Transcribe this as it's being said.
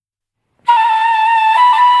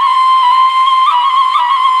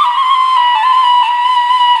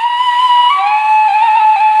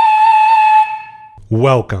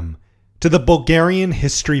Welcome to the Bulgarian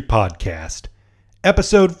History Podcast,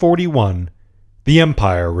 Episode 41, The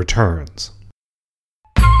Empire Returns.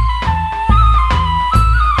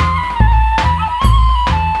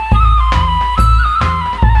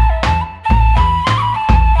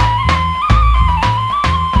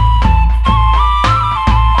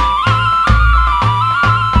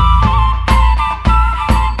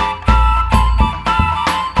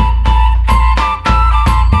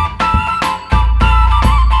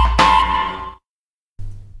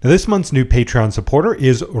 Now, this month's new Patreon supporter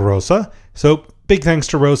is Rosa, so big thanks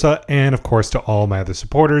to Rosa and of course to all my other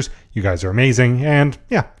supporters. You guys are amazing, and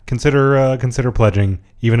yeah, consider pledging.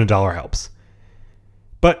 Even $1 helps.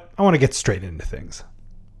 But I want to get straight into things.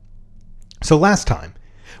 So last time,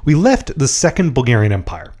 we left the Second Bulgarian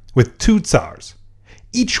Empire with two Tsars,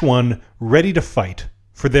 each one ready to fight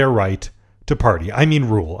for their right to party. I mean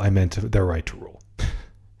rule, I meant their right to rule.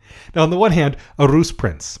 Now on the one hand, a Rus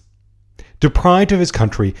prince, deprived of his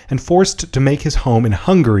country and forced to make his home in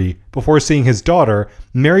Hungary before seeing his daughter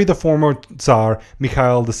marry the former Tsar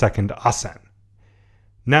Mikhail II Asen.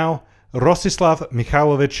 Now, Rostislav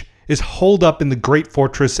Mikhailovich is holed up in the great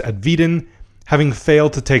fortress at Vidin, having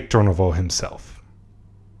failed to take Turnovo himself.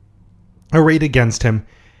 Arrayed against him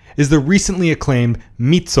is the recently acclaimed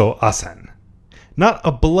Mitso Asen, not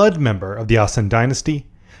a blood member of the Asen dynasty,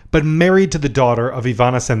 but married to the daughter of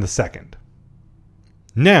Ivan Asen II.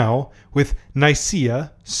 Now, with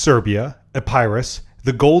Nicaea, Serbia, Epirus,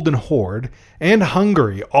 the Golden Horde, and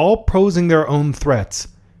Hungary all posing their own threats,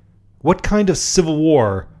 what kind of civil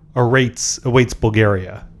war awaits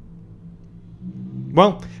Bulgaria?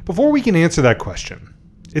 Well, before we can answer that question,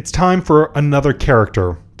 it's time for another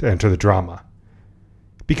character to enter the drama.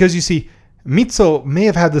 Because you see, Mitso may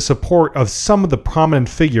have had the support of some of the prominent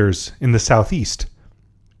figures in the southeast,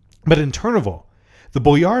 but in Turnovo, the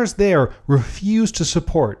boyars there refused to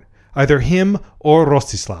support either him or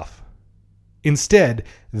Rostislav. Instead,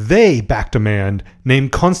 they backed a man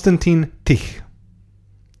named Konstantin Tich.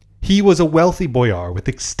 He was a wealthy boyar with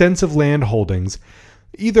extensive land holdings,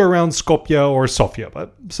 either around Skopje or Sofia,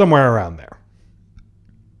 but somewhere around there.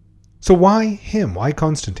 So why him? Why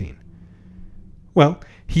Konstantin? Well,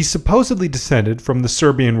 he's supposedly descended from the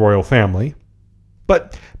Serbian royal family,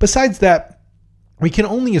 but besides that, we can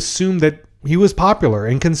only assume that he was popular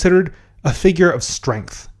and considered a figure of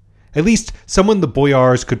strength, at least someone the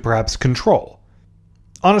boyars could perhaps control.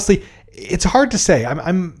 Honestly, it's hard to say.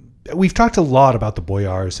 We've talked a lot about the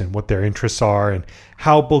boyars and what their interests are and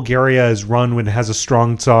how Bulgaria is run when it has a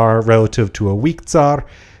strong Tsar relative to a weak Tsar.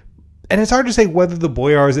 And it's hard to say whether the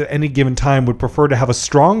boyars at any given time would prefer to have a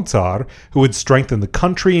strong Tsar who would strengthen the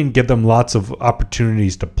country and give them lots of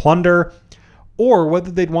opportunities to plunder, or whether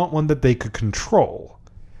they'd want one that they could control.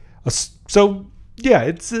 So, yeah,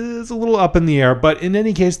 it's a little up in the air, but in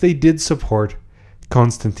any case, they did support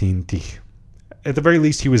Konstantin Tich. At the very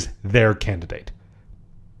least, he was their candidate.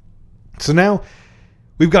 So now,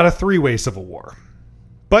 we've got a three-way civil war.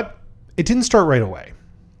 But it didn't start right away.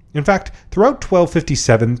 In fact, throughout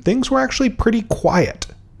 1257, things were actually pretty quiet.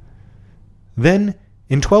 Then,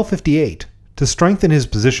 in 1258, to strengthen his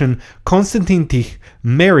position, Konstantin Tich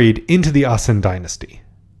married into the Asen dynasty.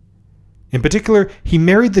 In particular, he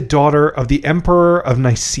married the daughter of the Emperor of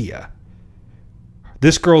Nicaea.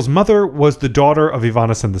 This girl's mother was the daughter of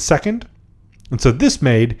Ivan Asen II, and so this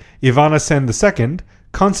made Ivan Asen II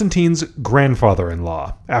Konstantin's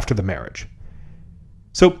grandfather-in-law after the marriage.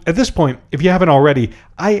 So at this point, if you haven't already,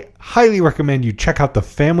 I highly recommend you check out the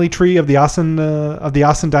family tree of the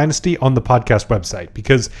Asen dynasty on the podcast website,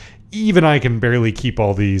 because even I can barely keep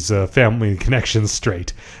all these family connections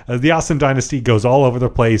straight. The Asen dynasty goes all over the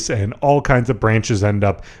place, and all kinds of branches end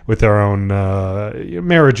up with their own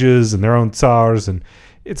marriages and their own tsars, and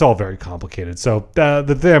it's all very complicated. So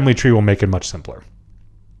the family tree will make it much simpler.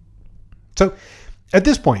 So at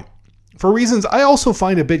this point, for reasons I also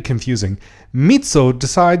find a bit confusing, Mitso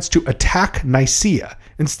decides to attack Nicaea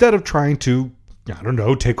instead of trying to,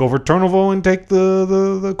 take over Turnovo and take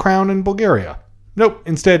the crown in Bulgaria. Nope,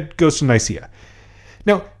 instead goes to Nicaea.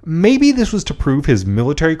 Now, maybe this was to prove his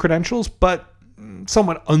military credentials, but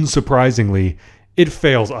somewhat unsurprisingly, it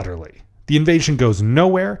fails utterly. The invasion goes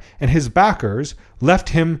nowhere, and his backers left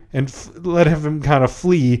him and let him kind of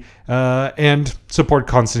flee and support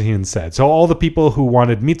Konstantin instead. So all the people who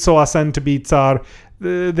wanted Mitso Asen to be Tsar,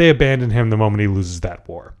 they abandon him the moment he loses that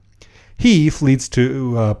war. He flees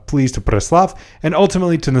to Preslav and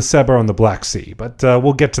ultimately to Nessebar on the Black Sea, but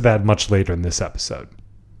we'll get to that much later in this episode.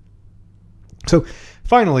 So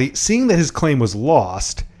finally, seeing that his claim was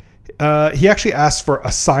lost, he actually asks for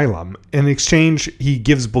asylum. In exchange, he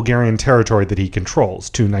gives Bulgarian territory that he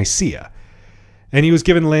controls to Nicaea. and he was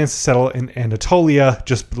given lands to settle in Anatolia,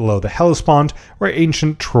 just below the Hellespont, where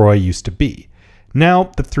ancient Troy used to be.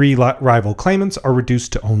 Now, the three rival claimants are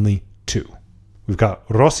reduced to only two. We've got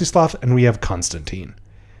Rostislav and we have Constantine.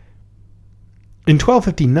 In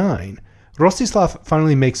 1259, Rostislav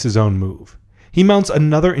finally makes his own move. He mounts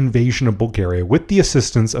another invasion of Bulgaria with the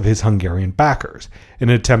assistance of his Hungarian backers in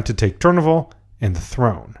an attempt to take Turnovo and the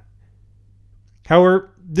throne. However,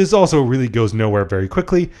 this also really goes nowhere very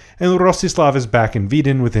quickly, and Rostislav is back in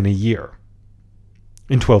Vidin within a year.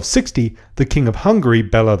 In 1260, the King of Hungary,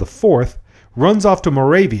 Bela IV, runs off to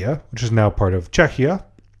Moravia, which is now part of Czechia,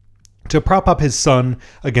 to prop up his son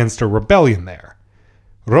against a rebellion there.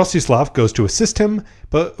 Rostislav goes to assist him,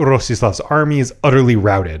 but Rostislav's army is utterly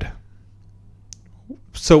routed.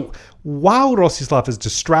 So, while Rostislav is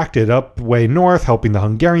distracted up way north helping the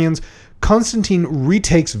Hungarians, Constantine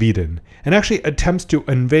retakes Vidin and actually attempts to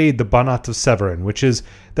invade the Banat of Severin, which is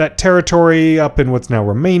that territory up in what's now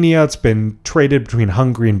Romania. It's been traded between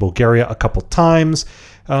Hungary and Bulgaria a couple times,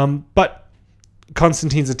 but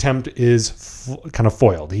Constantine's attempt is kind of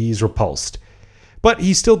foiled. He's repulsed. But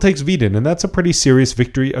he still takes Vidin, and that's a pretty serious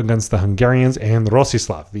victory against the Hungarians and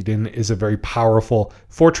Rostislav. Vidin is a very powerful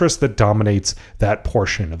fortress that dominates that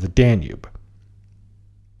portion of the Danube.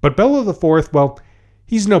 But Bela IV, well,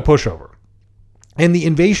 he's no pushover. And the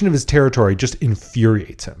invasion of his territory just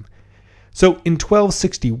infuriates him. So in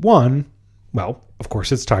 1261, well, of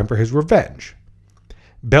course it's time for his revenge.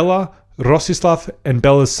 Bela, Rostislav, and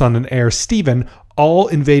Bela's son and heir Stephen all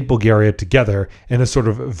invade Bulgaria together in a sort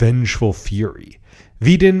of vengeful fury.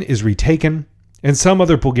 Vidin is retaken, and some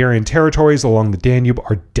other Bulgarian territories along the Danube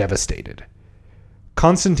are devastated.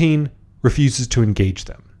 Constantine refuses to engage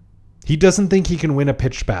them. He doesn't think he can win a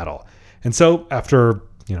pitched battle, and so after,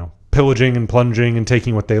 pillaging and plunging and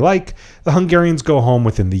taking what they like, the Hungarians go home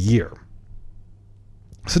within the year.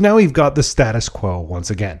 So now we've got the status quo once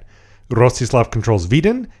again. Rostislav controls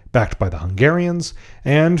Vidin, backed by the Hungarians,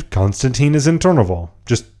 and Constantine is in Turnovo.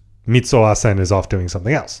 Just Mitsoasen is off doing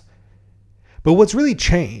something else. But what's really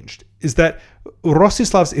changed is that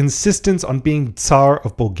Rostislav's insistence on being Tsar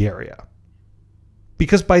of Bulgaria.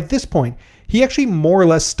 Because by this point, he actually more or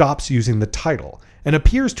less stops using the title and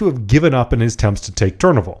appears to have given up in his attempts to take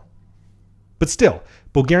Turnovo. But still,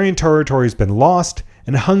 Bulgarian territory has been lost,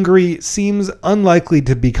 and Hungary seems unlikely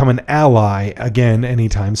to become an ally again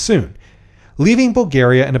anytime soon, leaving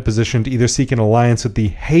Bulgaria in a position to either seek an alliance with the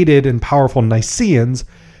hated and powerful Nicaeans,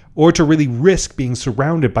 or to really risk being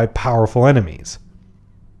surrounded by powerful enemies.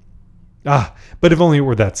 But if only it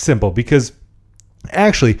were that simple, because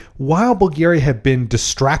actually, while Bulgaria had been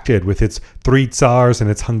distracted with its three Tsars and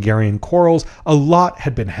its Hungarian quarrels, a lot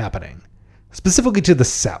had been happening, specifically to the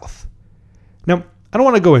south. Now, I don't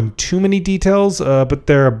want to go in too many details, but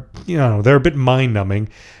they're a bit mind-numbing.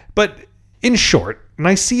 But in short,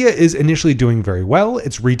 Nicaea is initially doing very well.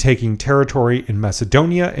 It's retaking territory in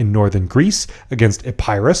Macedonia in northern Greece against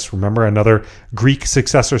Epirus, remember, another Greek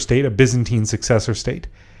successor state, a Byzantine successor state.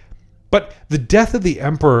 But the death of the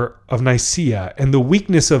emperor of Nicaea and the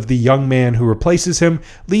weakness of the young man who replaces him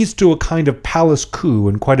leads to a kind of palace coup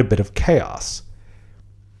and quite a bit of chaos.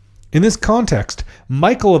 In this context,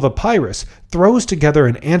 Michael of Epirus throws together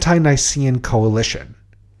an anti-Nicaean coalition.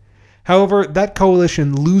 However, that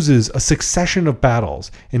coalition loses a succession of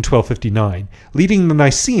battles in 1259, leading the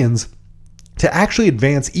Nicaeans to actually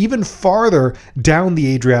advance even farther down the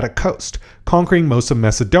Adriatic coast, conquering most of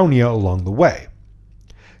Macedonia along the way.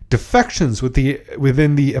 Defections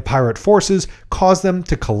within the Epirate forces cause them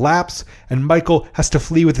to collapse, and Michael has to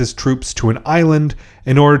flee with his troops to an island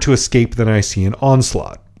in order to escape the Nicaean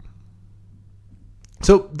onslaught.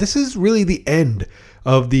 So this is really the end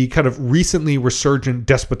of the kind of recently resurgent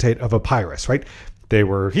despotate of Epirus, right? They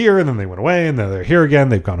were here, and then they went away, and then they're here again,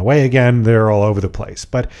 they've gone away again, they're all over the place.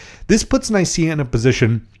 But this puts Nicaea in a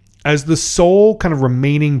position as the sole kind of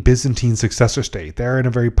remaining Byzantine successor state. They're in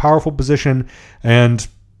a very powerful position, and,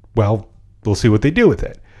 well, we'll see what they do with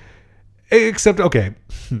it. Except, okay,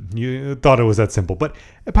 you thought it was that simple, but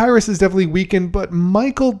Epirus is definitely weakened, but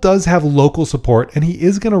Michael does have local support, and he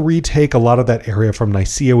is going to retake a lot of that area from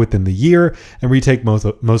Nicaea within the year, and retake most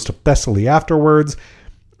of Thessaly afterwards.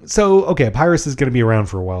 So, okay, Epirus is going to be around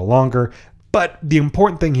for a while longer, but the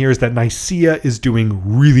important thing here is that Nicaea is doing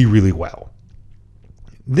really, really well.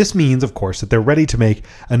 This means, of course, that they're ready to make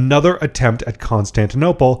another attempt at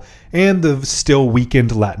Constantinople and the still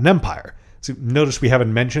weakened Latin Empire. So notice we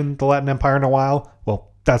haven't mentioned the Latin Empire in a while. Well,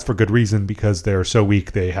 that's for good reason, because they're so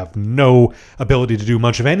weak they have no ability to do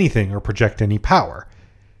much of anything or project any power.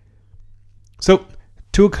 So,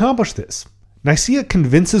 to accomplish this, Nicaea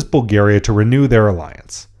convinces Bulgaria to renew their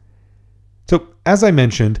alliance. So, as I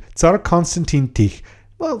mentioned, Tsar Constantine Tic,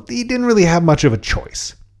 well, he didn't really have much of a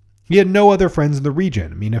choice. He had no other friends in the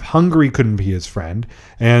region. I mean, if Hungary couldn't be his friend,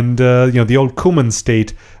 and the old Cuman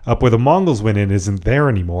state up where the Mongols went in isn't there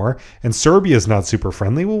anymore, and Serbia's not super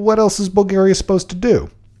friendly, well, what else is Bulgaria supposed to do?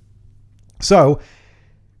 So,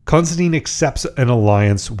 Constantine accepts an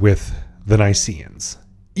alliance with the Nicaeans,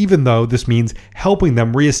 even though this means helping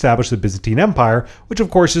them reestablish the Byzantine Empire, which of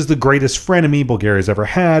course is the greatest frenemy Bulgaria's ever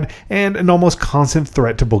had, and an almost constant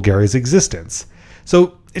threat to Bulgaria's existence.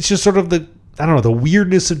 So it's just sort of the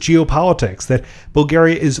weirdness of geopolitics that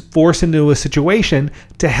Bulgaria is forced into a situation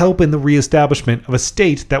to help in the reestablishment of a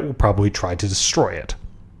state that will probably try to destroy it.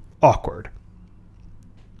 Awkward.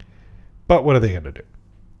 But what are they going to do?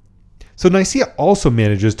 So Nicaea also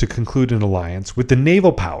manages to conclude an alliance with the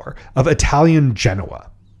naval power of Italian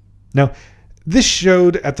Genoa. Now, this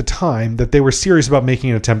showed at the time that they were serious about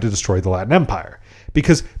making an attempt to destroy the Latin Empire,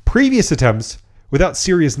 because previous attempts without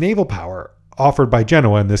serious naval power offered by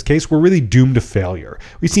Genoa in this case were really doomed to failure.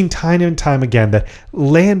 We've seen time and time again that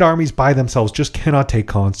land armies by themselves just cannot take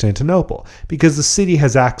Constantinople, because the city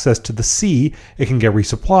has access to the sea, it can get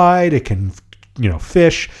resupplied, it can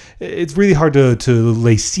fish. It's really hard to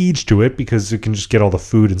lay siege to it because it can just get all the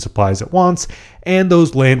food and supplies it wants, and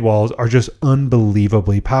those land walls are just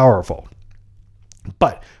unbelievably powerful.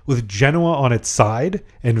 But with Genoa on its side,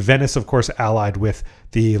 and Venice, of course, allied with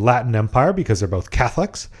the Latin Empire because they're both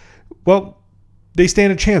Catholics, well, they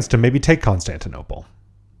stand a chance to maybe take Constantinople.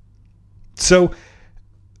 So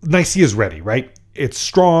Nicaea is ready, right? It's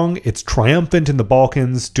strong, it's triumphant in the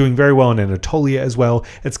Balkans, doing very well in Anatolia as well.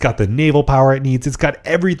 It's got the naval power it needs. It's got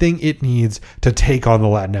everything it needs to take on the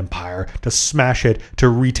Latin Empire, to smash it, to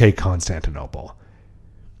retake Constantinople.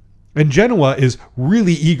 And Genoa is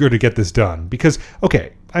really eager to get this done because,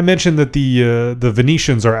 okay, I mentioned that the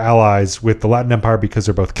Venetians are allies with the Latin Empire because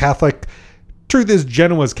they're both Catholic. Truth is,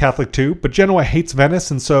 Genoa is Catholic too, but Genoa hates Venice,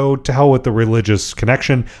 and so to hell with the religious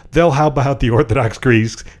connection. They'll help out the Orthodox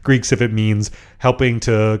Greeks if it means helping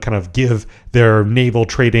to kind of give their naval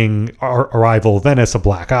trading rival Venice a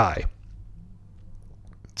black eye.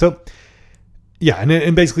 So, yeah,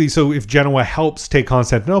 and basically, so if Genoa helps take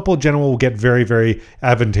Constantinople, Genoa will get very, very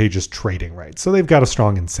advantageous trading rights. So they've got a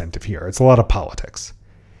strong incentive here. It's a lot of politics.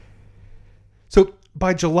 So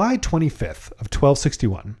by July 25th of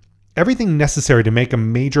 1261, everything necessary to make a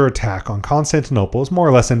major attack on Constantinople is more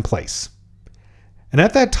or less in place. And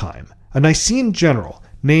at that time, a Nicaean general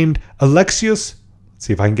named Alexius, let's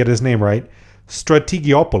see if I can get his name right,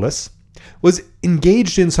 Strategiopolis, was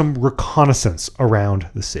engaged in some reconnaissance around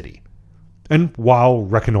the city. And while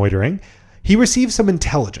reconnoitering, he received some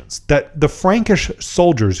intelligence that the Frankish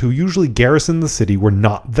soldiers who usually garrisoned the city were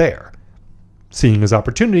not there. Seeing his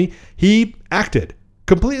opportunity, he acted,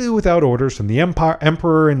 completely without orders from the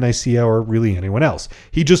emperor in Nicaea or really anyone else.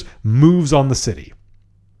 He just moves on the city.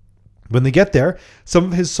 When they get there, some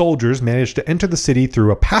of his soldiers manage to enter the city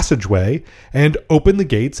through a passageway and open the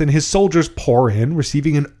gates, and his soldiers pour in,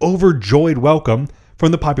 receiving an overjoyed welcome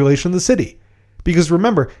from the population of the city. Because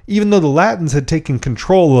remember, even though the Latins had taken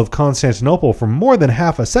control of Constantinople for more than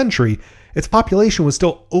half a century, its population was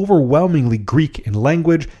still overwhelmingly Greek in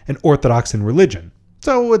language and Orthodox in religion.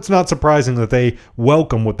 So it's not surprising that they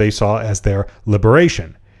welcome what they saw as their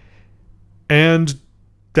liberation. And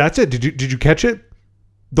that's it. Did you catch it?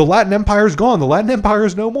 The Latin Empire is gone. The Latin Empire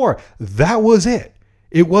is no more. That was it.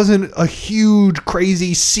 It wasn't a huge,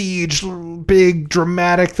 crazy siege, big,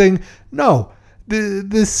 dramatic thing. No.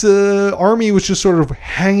 This army was just sort of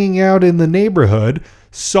hanging out in the neighborhood,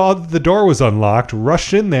 saw that the door was unlocked,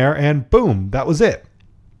 rushed in there, and boom, that was it.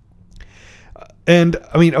 And,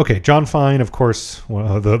 I mean, okay, John Fine, of course,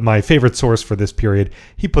 my favorite source for this period,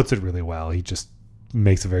 he puts it really well. He just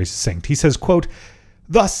makes it very succinct. He says, quote,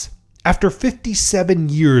 "Thus, after 57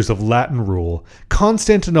 years of Latin rule,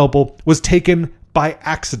 Constantinople was taken by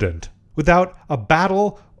accident, without a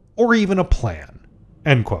battle or even a plan."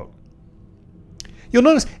 End quote. You'll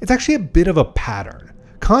notice it's actually a bit of a pattern.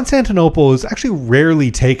 Constantinople is actually rarely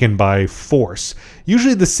taken by force.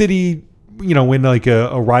 Usually the city, when like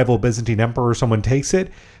a rival Byzantine emperor or someone takes it,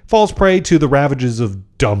 falls prey to the ravages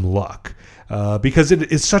of dumb luck. Because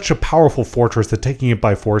it is such a powerful fortress that taking it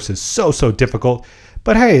by force is so difficult.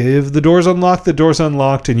 But hey, if the door's unlocked, the door's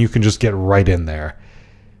unlocked, and you can just get right in there.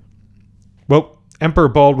 Well, Emperor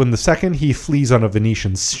Baldwin II, he flees on a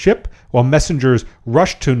Venetian ship, while messengers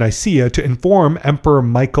rush to Nicaea to inform Emperor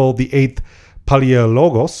Michael VIII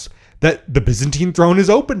Palaiologos that the Byzantine throne is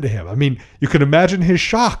open to him. I mean, you can imagine his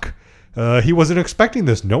shock. He wasn't expecting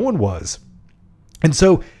this. No one was. And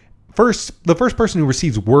so, the first person who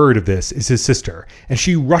receives word of this is his sister, and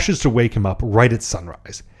she rushes to wake him up right at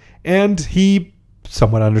sunrise. And he,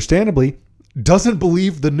 somewhat understandably, doesn't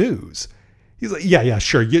believe the news. He's like, yeah,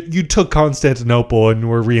 sure. You took Constantinople and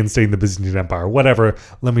were reinstating the Byzantine Empire. Whatever.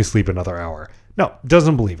 Let me sleep another hour. No,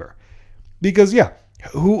 doesn't believe her. Because, yeah,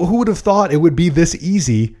 who would have thought it would be this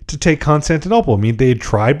easy to take Constantinople? I mean, they had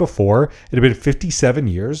tried before. It had been 57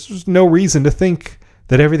 years. There's no reason to think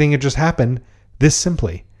that everything had just happened this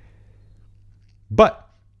simply. But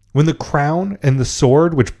when the crown and the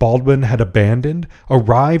sword which Baldwin had abandoned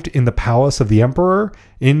arrived in the palace of the emperor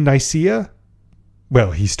in Nicaea,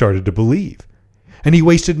 well, he started to believe. And he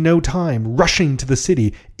wasted no time rushing to the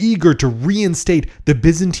city, eager to reinstate the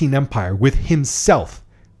Byzantine Empire with himself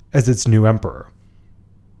as its new emperor.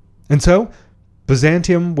 And so,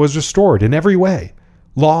 Byzantium was restored in every way.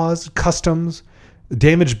 Laws, customs,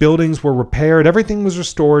 damaged buildings were repaired. Everything was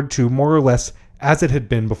restored to more or less as it had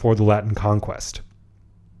been before the Latin conquest.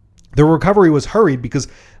 The recovery was hurried because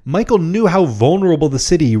Michael knew how vulnerable the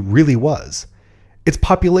city really was. Its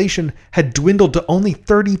population had dwindled to only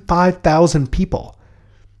 35,000 people.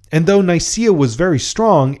 And though Nicaea was very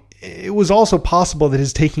strong, it was also possible that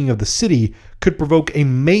his taking of the city could provoke a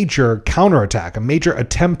major counterattack, a major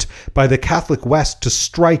attempt by the Catholic West to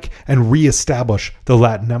strike and reestablish the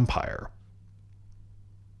Latin Empire.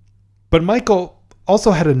 But Michael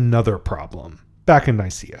also had another problem back in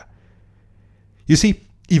Nicaea. You see,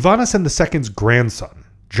 Ivanass II's grandson,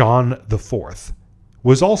 John IV,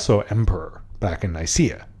 was also emperor back in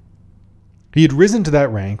Nicaea. He had risen to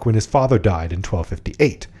that rank when his father died in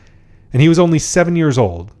 1258, and he was only 7 years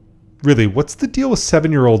old. Really, what's the deal with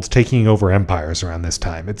 7-year-olds taking over empires around this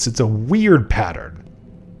time? It's a weird pattern.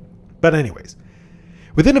 But anyways,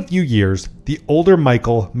 within a few years, the older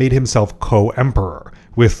Michael made himself co-emperor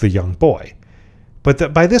with the young boy.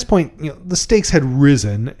 But by this point, the stakes had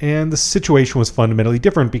risen, and the situation was fundamentally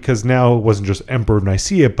different because now it wasn't just Emperor of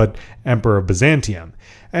Nicaea, but Emperor of Byzantium.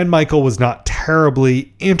 And Michael was not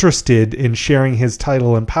terribly interested in sharing his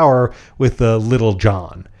title and power with the little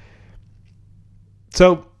John.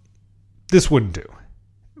 So, this wouldn't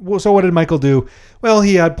do. So what did Michael do? Well,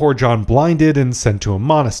 he had poor John blinded and sent to a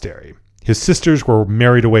monastery. His sisters were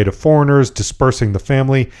married away to foreigners, dispersing the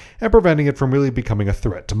family and preventing it from really becoming a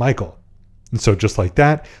threat to Michael. And so just like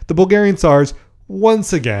that, the Bulgarian Tsars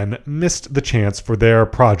once again missed the chance for their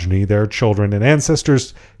progeny, their children and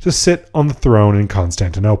ancestors, to sit on the throne in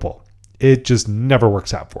Constantinople. It just never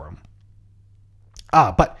works out for him.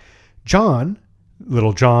 But John,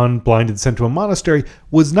 little John, blinded, sent to a monastery,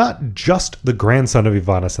 was not just the grandson of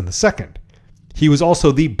Ivanass II. He was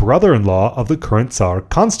also the brother-in-law of the current Tsar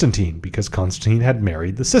Constantine, because Constantine had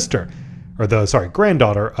married the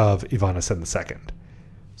granddaughter of Ivanass II.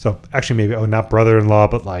 So actually maybe, not brother-in-law,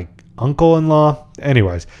 but like uncle-in-law.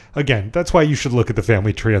 Anyways, again, that's why you should look at the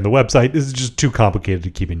family tree on the website. This is just too complicated to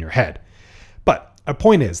keep in your head. But a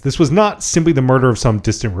point is, this was not simply the murder of some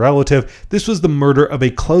distant relative. This was the murder of a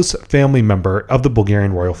close family member of the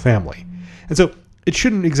Bulgarian royal family. And so it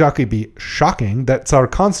shouldn't exactly be shocking that Tsar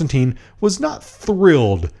Constantine was not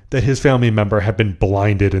thrilled that his family member had been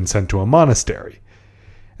blinded and sent to a monastery.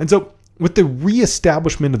 And so with the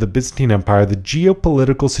re-establishment of the Byzantine Empire, the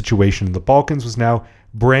geopolitical situation in the Balkans was now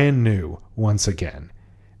brand new once again.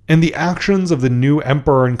 And the actions of the new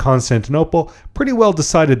emperor in Constantinople pretty well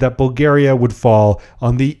decided that Bulgaria would fall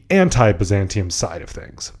on the anti-Byzantium side of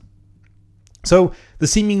things. So the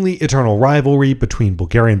seemingly eternal rivalry between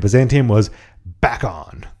Bulgaria and Byzantium was back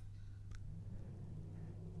on.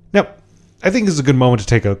 Now, I think this is a good moment to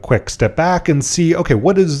take a quick step back and see, okay,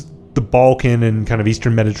 what does the Balkan and kind of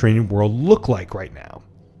Eastern Mediterranean world look like right now?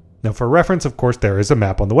 Now, for reference, of course, there is a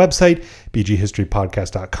map on the website,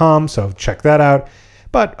 bghistorypodcast.com, so check that out.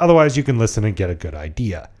 But otherwise, you can listen and get a good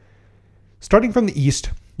idea. Starting from the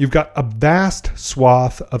east, you've got a vast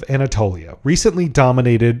swath of Anatolia, recently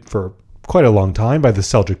dominated for quite a long time by the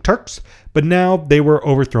Seljuk Turks, but now they were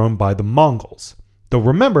overthrown by the Mongols. Though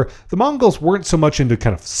remember, the Mongols weren't so much into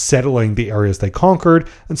kind of settling the areas they conquered,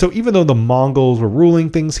 and so even though the Mongols were ruling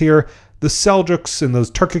things here, the Seljuks and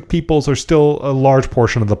those Turkic peoples are still a large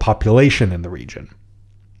portion of the population in the region.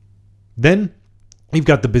 Then you've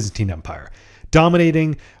got the Byzantine Empire,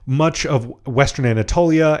 dominating much of Western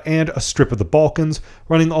Anatolia and a strip of the Balkans,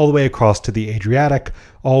 running all the way across to the Adriatic,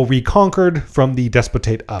 all reconquered from the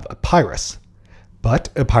despotate of Epirus. But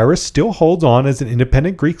Epirus still holds on as an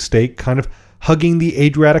independent Greek state, kind of hugging the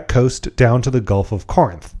Adriatic coast down to the Gulf of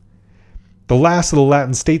Corinth. The last of the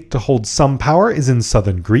Latin states to hold some power is in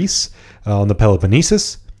southern Greece, on the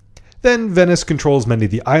Peloponnesus. Then Venice controls many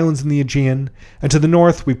of the islands in the Aegean, and to the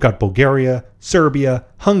north we've got Bulgaria, Serbia,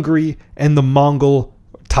 Hungary, and the Mongol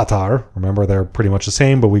Tatar. Remember, they're pretty much the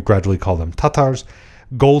same, but we gradually call them Tatars,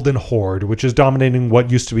 Golden Horde, which is dominating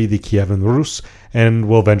what used to be the Kievan Rus and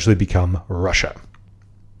will eventually become Russia.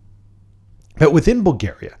 But within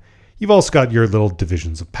Bulgaria, you've also got your little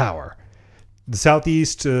divisions of power. The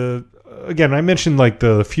southeast, again, I mentioned like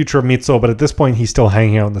the future of Mitso, but at this point he's still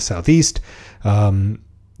hanging out in the southeast.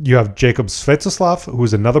 You have Jacob Svetoslav,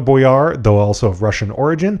 who's another boyar, though also of Russian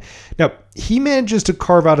origin. Now, he manages to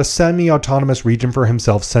carve out a semi-autonomous region for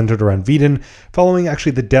himself centered around Vidin, following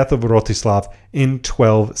actually the death of Rostislav in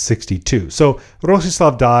 1262. So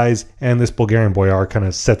Rostislav dies, and this Bulgarian boyar kind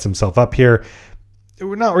of sets himself up here.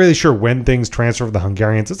 We're not really sure when things transfer to the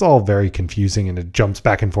Hungarians. It's all very confusing, and it jumps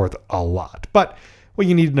back and forth a lot. But what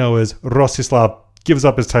you need to know is Rostislav gives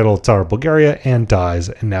up his title of Tsar of Bulgaria and dies,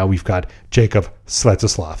 and now we've got Jacob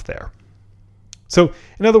Svetoslav there. So,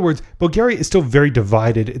 in other words, Bulgaria is still very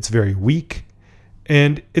divided, it's very weak,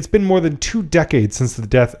 and it's been more than 2 decades since the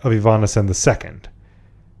death of Ivan Asen II.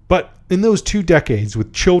 But in those 2 decades,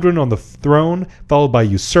 with children on the throne, followed by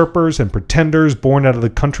usurpers and pretenders born out of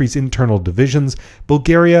the country's internal divisions,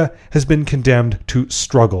 Bulgaria has been condemned to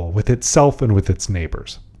struggle with itself and with its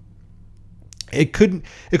neighbors. It could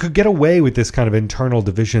get away with this kind of internal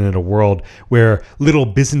division in a world where little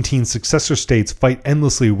Byzantine successor states fight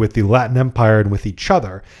endlessly with the Latin Empire and with each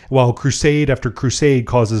other, while crusade after crusade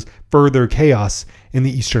causes further chaos in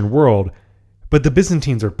the Eastern world. But the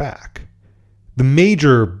Byzantines are back.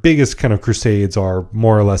 The biggest kind of crusades are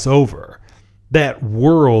more or less over. That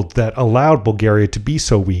world that allowed Bulgaria to be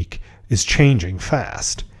so weak is changing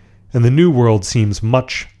fast, and the new world seems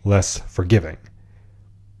much less forgiving.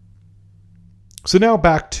 So now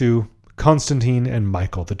back to Constantine and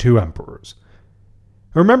Michael, the 2 emperors.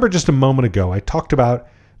 Remember just a moment ago I talked about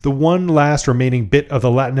the one last remaining bit of the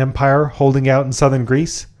Latin Empire holding out in southern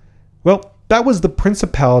Greece? Well, that was the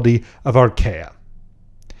Principality of Achaea.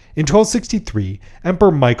 In 1263,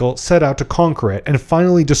 Emperor Michael set out to conquer it and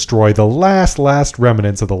finally destroy the last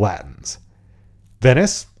remnants of the Latins.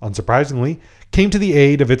 Venice, unsurprisingly, came to the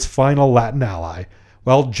aid of its final Latin ally,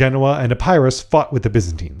 while Genoa and Epirus fought with the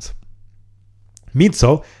Byzantines.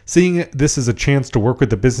 Mitso, seeing this as a chance to work with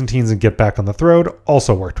the Byzantines and get back on the throne,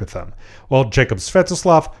 also worked with them, while Jacob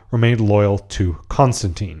Svetoslav remained loyal to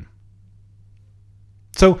Constantine.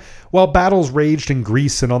 So, while battles raged in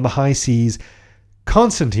Greece and on the high seas,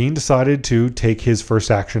 Constantine decided to take his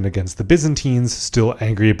first action against the Byzantines, still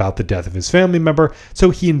angry about the death of his family member, so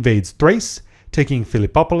he invades Thrace, taking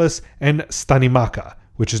Philippopolis and Stanimaka,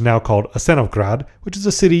 which is now called Asenovgrad, which is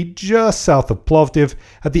a city just south of Plovdiv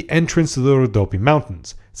at the entrance to the Rhodope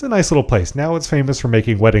Mountains. It's a nice little place. Now it's famous for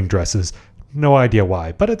making wedding dresses. No idea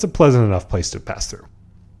why, but it's a pleasant enough place to pass through.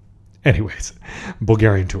 Anyways,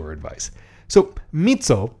 Bulgarian tour advice. So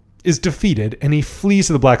Mitso is defeated and he flees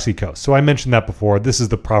to the Black Sea coast. So I mentioned that before. This is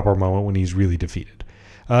the proper moment when he's really defeated.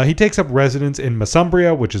 He takes up residence in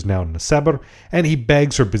Mesembria, which is now Nesebr, and he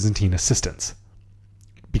begs for Byzantine assistance.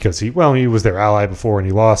 Because he was their ally before and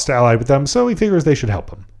he lost ally with them, so he figures they should help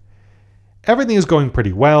him. Everything is going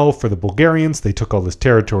pretty well for the Bulgarians. They took all this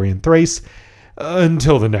territory in Thrace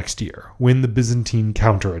until the next year, when the Byzantine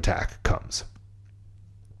counterattack comes.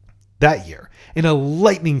 That year, in a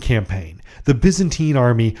lightning campaign, the Byzantine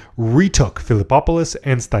army retook Philippopolis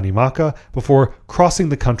and Stanimaka before crossing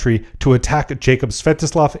the country to attack Jacob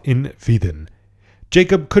Svetoslav in Vidin.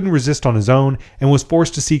 Jacob couldn't resist on his own and was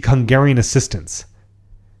forced to seek Hungarian assistance.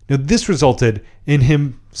 Now, this resulted in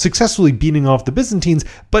him successfully beating off the Byzantines,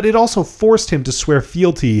 but it also forced him to swear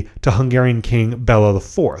fealty to Hungarian King Bela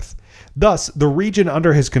IV. Thus, the region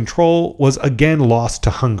under his control was again lost to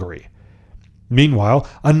Hungary. Meanwhile,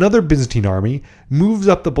 another Byzantine army moves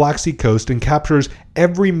up the Black Sea coast and captures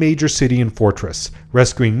every major city and fortress,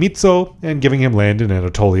 rescuing Mitso and giving him land in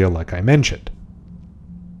Anatolia like I mentioned.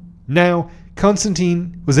 Now,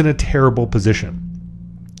 Constantine was in a terrible position.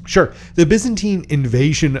 Sure, the Byzantine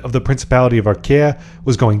invasion of the Principality of Achaea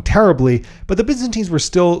was going terribly, but the Byzantines were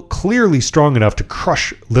still clearly strong enough to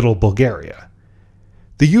crush little Bulgaria.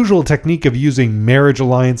 The usual technique of using marriage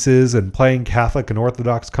alliances and playing Catholic and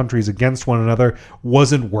Orthodox countries against one another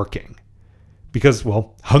wasn't working. Because,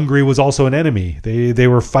 Hungary was also an enemy. They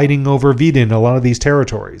were fighting over Vidin, a lot of these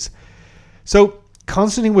territories. So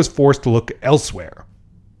Constantine was forced to look elsewhere.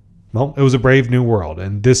 Well, it was a brave new world,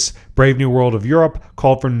 and this brave new world of Europe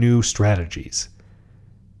called for new strategies.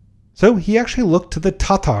 So he actually looked to the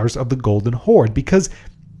Tatars of the Golden Horde because,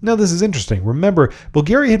 now this is interesting, remember,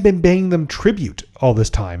 Bulgaria had been paying them tribute all this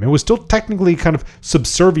time and was still technically kind of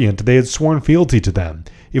subservient. They had sworn fealty to them,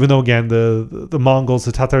 even though, again, the Mongols,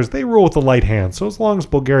 the Tatars, they rule with a light hand, so as long as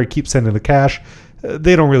Bulgaria keeps sending the cash,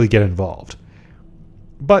 they don't really get involved.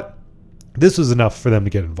 But this was enough for them to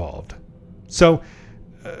get involved. So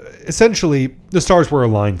essentially, the stars were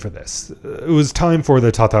aligned for this. It was time for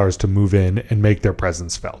the Tatars to move in and make their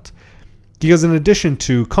presence felt. Because in addition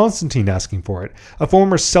to Constantine asking for it, a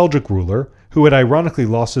former Seljuk ruler, who had ironically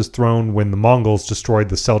lost his throne when the Mongols destroyed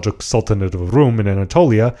the Seljuk Sultanate of Rum in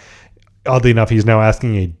Anatolia, oddly enough, he's now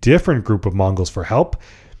asking a different group of Mongols for help.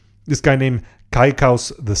 This guy named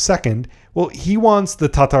Kaikaus II, well, he wants the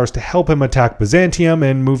Tatars to help him attack Byzantium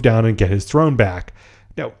and move down and get his throne back.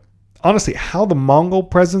 Now, honestly, how the Mongol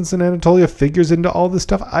presence in Anatolia figures into all this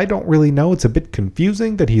stuff, I don't really know. It's a bit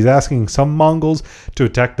confusing that he's asking some Mongols to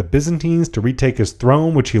attack the Byzantines to retake his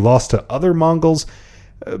throne, which he lost to other Mongols.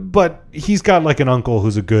 But he's got like an uncle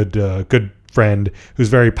who's a good friend, who's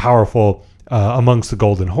very powerful amongst the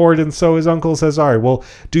Golden Horde. And so his uncle says, all right, well,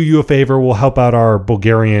 do you a favor. We'll help out our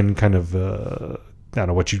Bulgarian kind of, I don't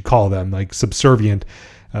know what you'd call them, like subservient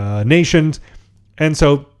nations. And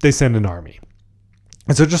so they send an army.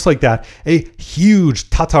 And so just like that, a huge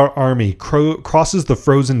Tatar army crosses the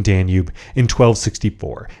frozen Danube in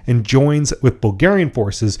 1264 and joins with Bulgarian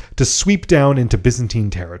forces to sweep down into Byzantine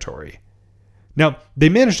territory. Now, they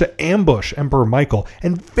managed to ambush Emperor Michael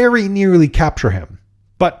and very nearly capture him,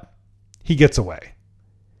 but he gets away.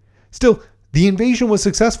 Still, the invasion was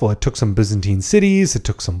successful. It took some Byzantine cities, it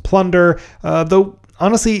took some plunder, though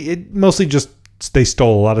honestly, it mostly just they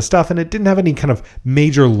stole a lot of stuff and it didn't have any kind of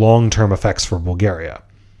major long-term effects for Bulgaria.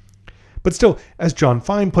 But still, as John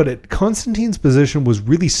Fine put it, Constantine's position was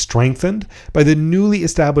really strengthened by the newly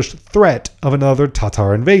established threat of another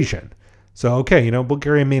Tatar invasion. So, okay,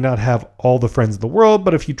 Bulgaria may not have all the friends in the world,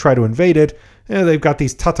 but if you try to invade it, they've got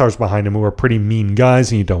these Tatars behind them who are pretty mean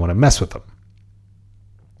guys and you don't want to mess with them.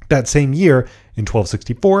 That same year, in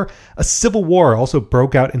 1264, a civil war also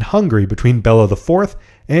broke out in Hungary between Bela IV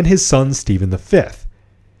and his son Stephen V.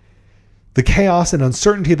 The chaos and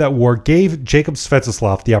uncertainty of that war gave Jacob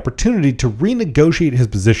Svetoslav the opportunity to renegotiate his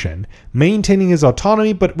position, maintaining his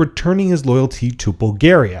autonomy but returning his loyalty to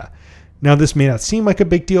Bulgaria. Now, this may not seem like a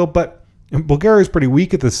big deal, but Bulgaria is pretty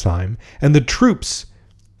weak at this time, and the troops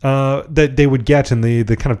that they would get and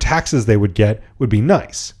the kind of taxes they would get would be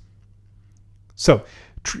nice. So,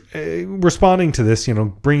 responding to this,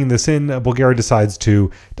 bringing this in, Bulgaria decides to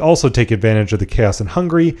also take advantage of the chaos in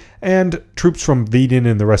Hungary, and troops from Vidin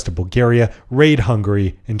and the rest of Bulgaria raid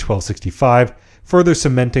Hungary in 1265, further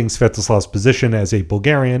cementing Sviatoslav's position as a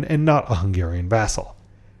Bulgarian and not a Hungarian vassal.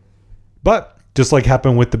 But, just like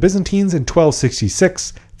happened with the Byzantines in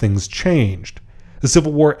 1266, things changed. The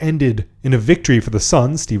civil war ended in a victory for the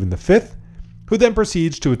son, Stephen V, who then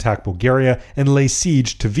proceeds to attack Bulgaria and lay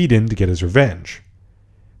siege to Vidin to get his revenge.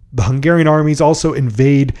 The Hungarian armies also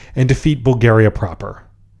invade and defeat Bulgaria proper.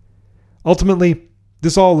 Ultimately,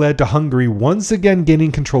 this all led to Hungary once again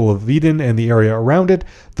gaining control of Vidin and the area around it,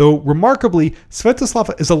 though remarkably,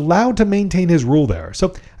 Sviatoslav is allowed to maintain his rule there.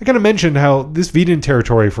 So I kind of mentioned how this Vidin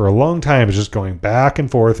territory for a long time is just going back and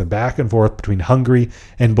forth between Hungary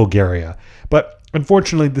and Bulgaria. But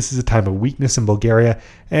unfortunately, this is a time of weakness in Bulgaria,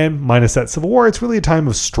 and minus that civil war, it's really a time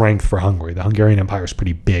of strength for Hungary. The Hungarian Empire is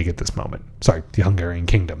pretty big at this moment. Sorry, the Hungarian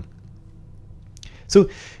Kingdom. So,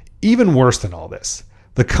 even worse than all this,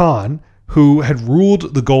 the Khan, who had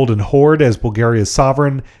ruled the Golden Horde as Bulgaria's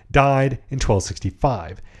sovereign, died in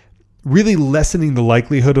 1265, really lessening the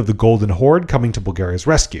likelihood of the Golden Horde coming to Bulgaria's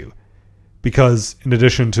rescue. Because in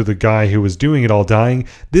addition to the guy who was doing it all dying,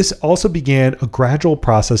 this also began a gradual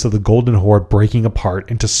process of the Golden Horde breaking apart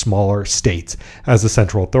into smaller states as the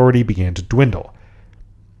central authority began to dwindle.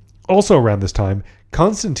 Also around this time,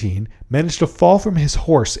 Constantine managed to fall from his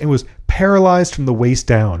horse and was paralyzed from the waist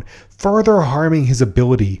down, further harming his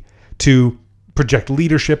ability to project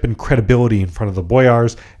leadership and credibility in front of the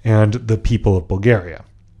boyars and the people of Bulgaria.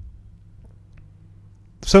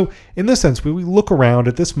 So, in this sense, when we look around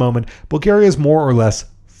at this moment, Bulgaria is more or less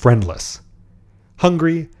friendless.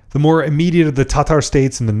 Hungary, the more immediate of the Tatar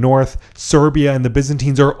states in the north, Serbia, and the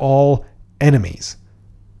Byzantines are all enemies.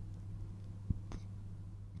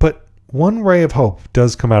 But one ray of hope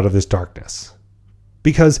does come out of this darkness.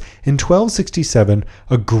 Because in 1267,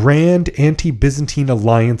 a grand anti-Byzantine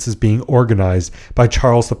alliance is being organized by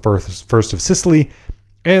Charles I of Sicily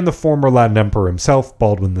and the former Latin emperor himself,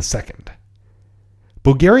 Baldwin II.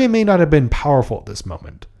 Bulgaria may not have been powerful at this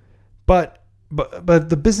moment, but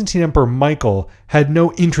the Byzantine Emperor Michael had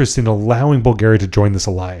no interest in allowing Bulgaria to join this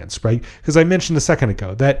alliance, right? Because I mentioned a second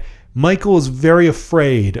ago that Michael is very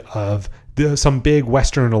afraid of some big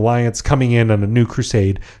Western alliance coming in on a new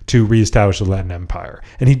crusade to reestablish the Latin Empire,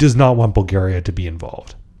 and he does not want Bulgaria to be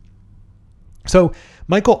involved. So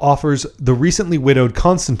Michael offers the recently widowed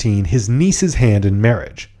Constantine his niece's hand in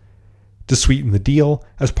marriage. To sweeten the deal,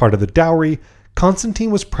 as part of the dowry,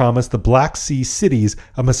 Constantine was promised the Black Sea cities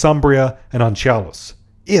of Mesembria and Anchialos,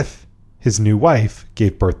 if his new wife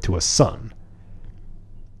gave birth to a son.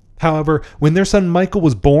 However, when their son Michael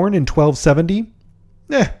was born in 1270,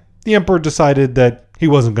 the emperor decided that he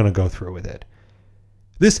wasn't going to go through with it.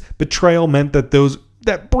 This betrayal meant that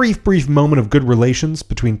that brief moment of good relations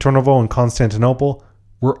between Turnovo and Constantinople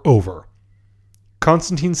were over.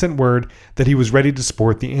 Constantine sent word that he was ready to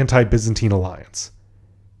support the anti-Byzantine alliance.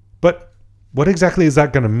 But what exactly is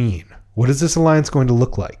that going to mean? What is this alliance going to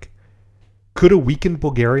look like? Could a weakened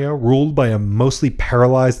Bulgaria, ruled by a mostly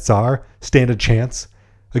paralyzed Tsar, stand a chance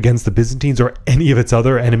against the Byzantines or any of its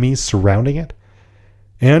other enemies surrounding it?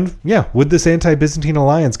 And would this anti-Byzantine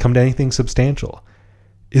alliance come to anything substantial?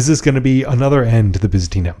 Is this going to be another end to the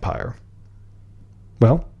Byzantine Empire?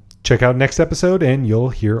 Well, check out next episode and you'll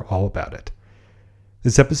hear all about it.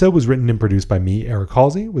 This episode was written and produced by me, Eric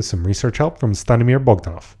Halsey, with some research help from Stanimir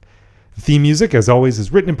Bogdanov. The theme music, as always,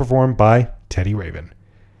 is written and performed by Teddy Raven.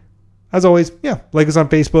 As always, like us on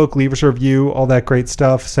Facebook, leave us a review, all that great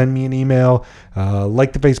stuff. Send me an email,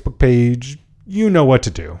 like the Facebook page. You know what to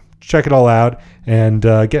do. Check it all out and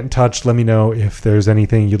get in touch. Let me know if there's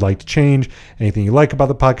anything you'd like to change, anything you like about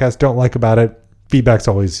the podcast, don't like about it. Feedback's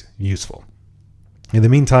always useful. In the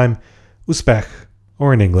meantime, uspech,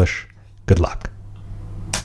 or in English, good luck.